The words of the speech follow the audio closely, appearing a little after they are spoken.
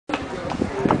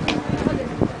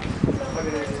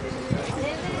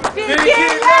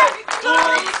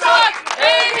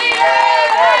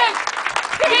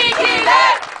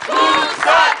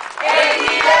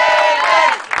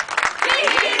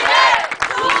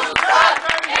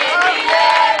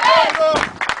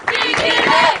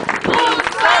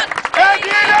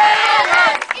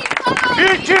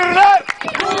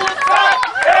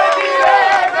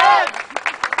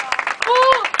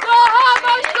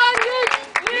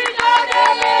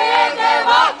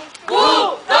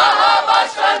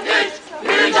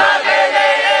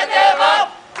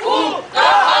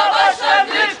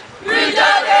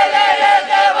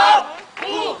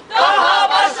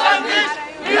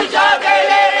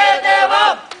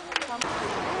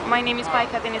My name is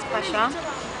Deniz Pasha.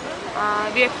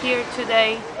 We are here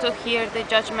today to hear the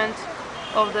judgment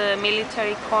of the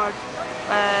military court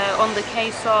on the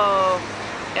case of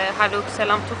Haluk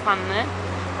Selam Tufanlı.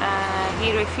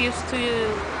 He refused to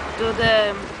do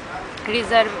the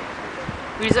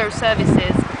reserve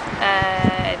services,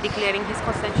 declaring his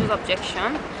conscientious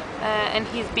objection, and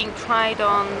he's being tried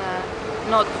on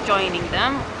not joining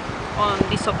them, on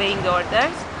disobeying the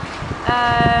orders.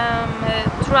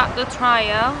 Throughout the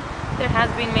trial, there has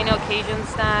been many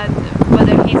occasions that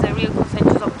whether he's a real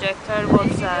conscientious objector was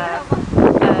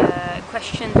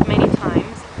questioned many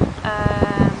times.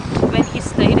 When he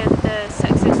stated the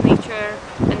sexist nature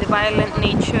and the violent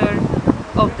nature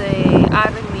of the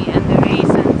army and the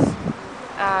reasons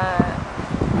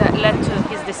that led to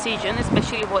his decision,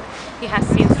 especially what he has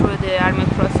seen through the army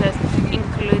process,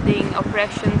 including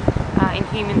oppression,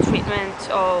 inhuman treatment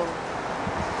of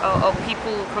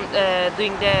people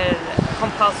doing their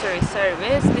compulsory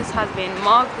service. This has been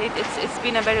mocked. It's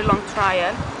been a very long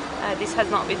trial. This has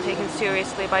not been taken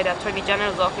seriously by the Attorney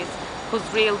General's office, whose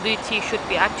real duty should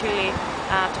be actually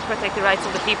to protect the rights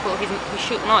of the people. He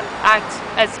should not act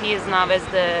as he is now as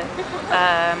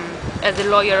the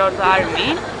lawyer of the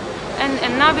army.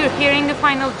 And now we're hearing the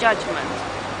final judgment.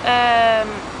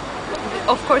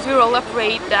 Of course, we're all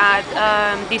afraid that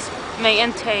this may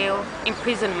entail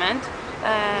imprisonment.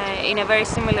 In a very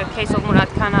similar case of Murat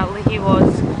Kanal, it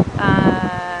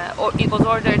was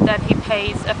ordered that he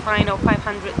pays a fine of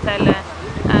 500 TL,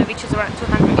 which is around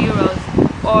 200 euros,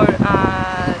 or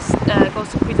goes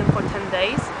to prison for 10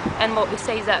 days. And what we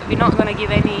say is that we're not going to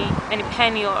give any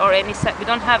penny or any set. We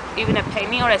don't have even a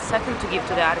penny or a second to give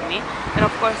to the army. And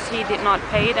of course, he did not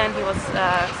pay it, and he was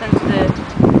sent to the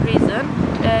prison.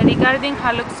 Regarding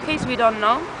Haluk's case, we don't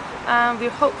know.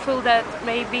 We're hopeful that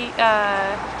maybe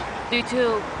due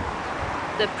to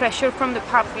the pressure from the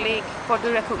public for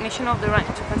the recognition of the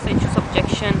right to conscientious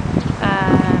objection,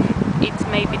 it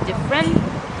may be different.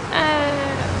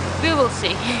 We will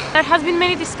see. There has been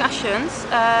many discussions,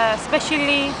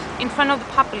 especially in front of the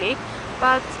public,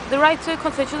 but the right to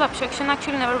conscientious objection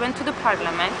actually never went to the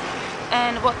parliament.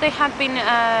 And what they had been,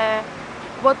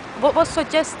 what was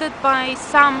suggested by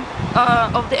some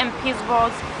of the MPs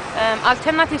was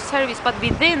alternative service, but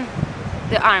within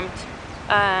the armed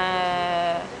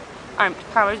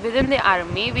powers, within the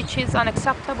army, which is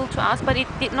unacceptable to us, but it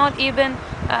did not even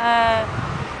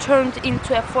turned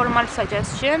into a formal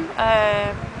suggestion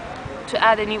to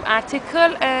add a new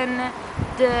article, and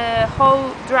the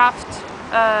whole draft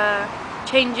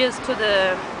changes to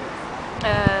the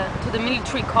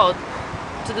military code,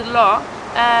 to the law.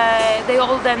 They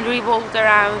all then revolved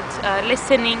around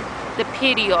lessening the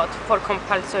period for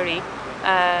compulsory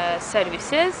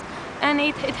services. And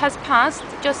it has passed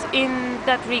just in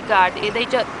that regard. They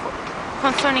just,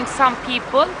 concerning some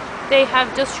people, they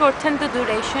have just shortened the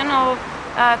duration of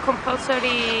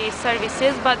compulsory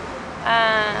services, but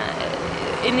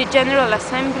in the General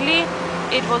Assembly,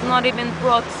 it was not even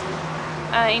brought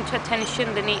into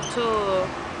attention the need to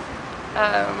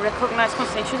recognize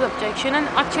conscientious objection. And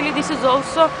actually, this is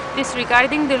also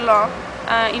disregarding the law.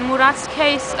 In Murat's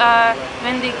case,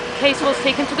 when the case was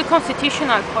taken to the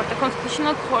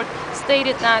Constitutional Court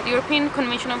stated that the European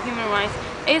Convention of Human Rights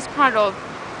is part of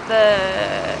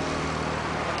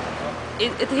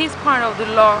it is part of the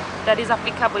law that is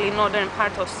applicable in northern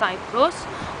part of Cyprus,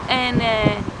 and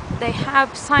they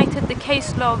have cited the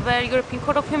case law where European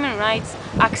Court of Human Rights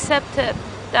accepted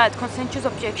that conscientious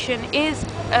objection is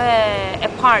a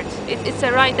part. It's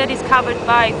a right that is covered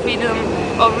by freedom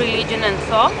of religion and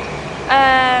thought.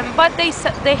 But they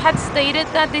had stated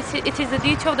that it is the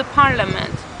duty of the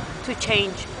parliament to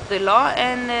change the law,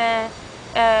 and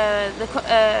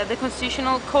the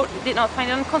Constitutional Court did not find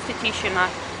it unconstitutional.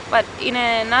 But in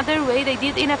another way, they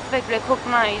did in effect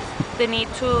recognize the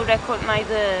need to recognize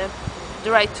the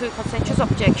right to conscientious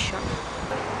objection.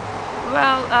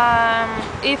 Well,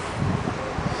 if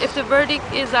the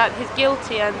verdict is that he's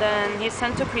guilty and then he's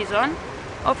sent to prison,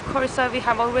 of course we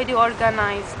have already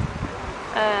organized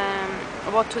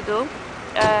what to do.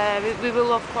 We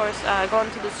will of course go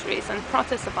onto the streets and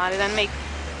protest about it, and make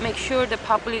sure the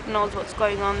public knows what's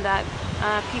going on, that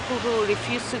people who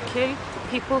refuse to kill,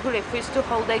 people who refuse to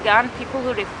hold a gun, people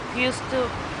who refuse to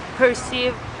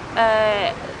perceive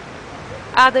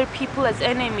other people as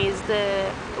enemies,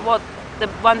 what the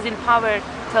ones in power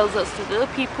tells us to do,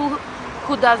 people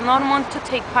who does not want to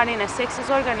take part in a sexist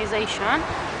organization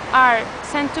are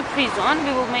sent to prison.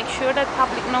 We will make sure that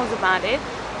public knows about it,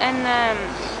 and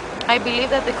I believe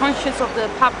that the conscience of the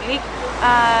public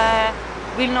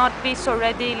will not be so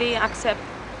readily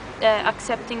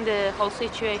accepting the whole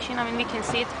situation. I mean, we can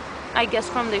see it, I guess,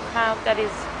 from the crowd that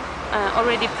is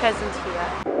already present here.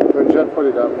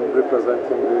 Öncelikle I'm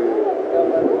representing the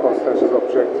Conscientious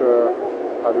Objector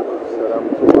Haluk Selam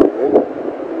Tufanlı.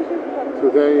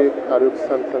 Today Haluk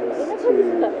sentenced to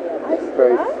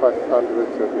pay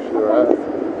 500 Turkish lira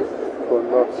for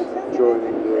not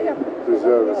joining the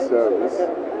reservist service.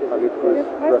 Haluk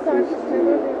refused to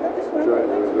join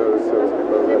the reservist service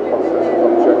because of a Conscientious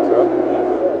Objector.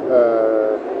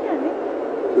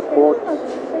 The court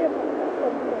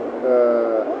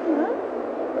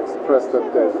expressed that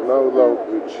there is no law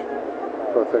which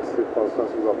protects the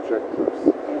conscientious objectors.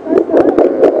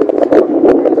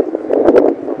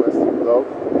 Domestic law,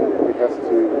 he has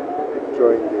to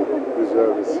join the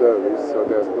reservist service, so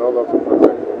there's no law to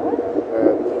protect him.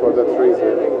 And for that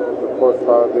reason, the court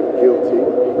found him guilty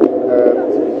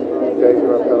and gave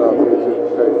him a penalty to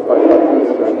pay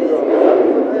 500 Turkish lira.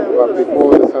 But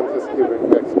before the sentence giving,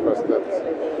 he expressed that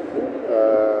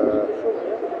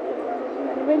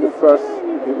the first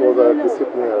he ordered a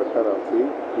disciplinary penalty,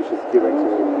 which is given to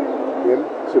him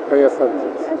to pay a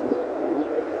sentence.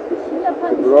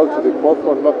 He brought to the court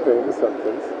for not paying the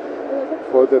sentence.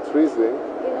 For that reason,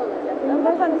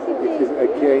 it is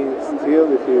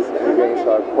against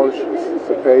our conscience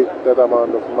to pay that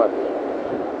amount of money.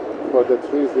 For that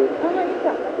reason,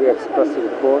 we express to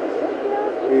the court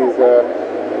he is a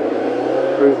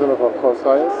prisoner of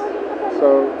conscience.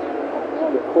 So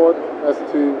the court has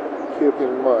to keep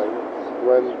in mind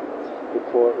when the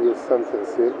court will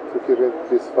sentence him, to keep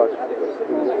this fact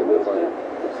in the mind.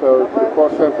 So the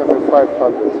court sentenced him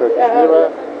 500 Turkish lira.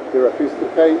 He refused to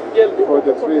pay. For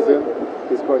that reason,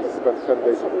 he's going to spend 10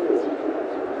 days in prison.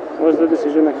 Was the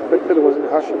decision expected? Was it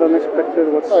harsher than expected?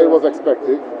 It was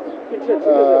expected.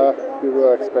 We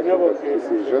were expecting that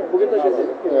decision,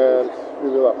 and we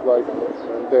will apply.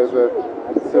 And there's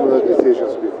similar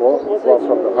decisions before, one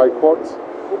from the High Court.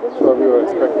 So we were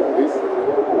expecting this,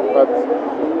 but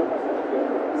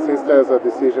since there's a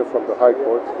decision from the High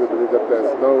Court, we believe that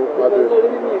there's no other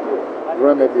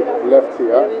remedy left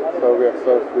here. So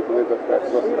we believe that we have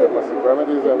exhausted the massive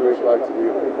remedies, and we would like to be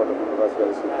in front of the United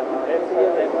very soon.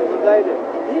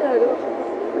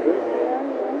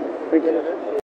 Thank you.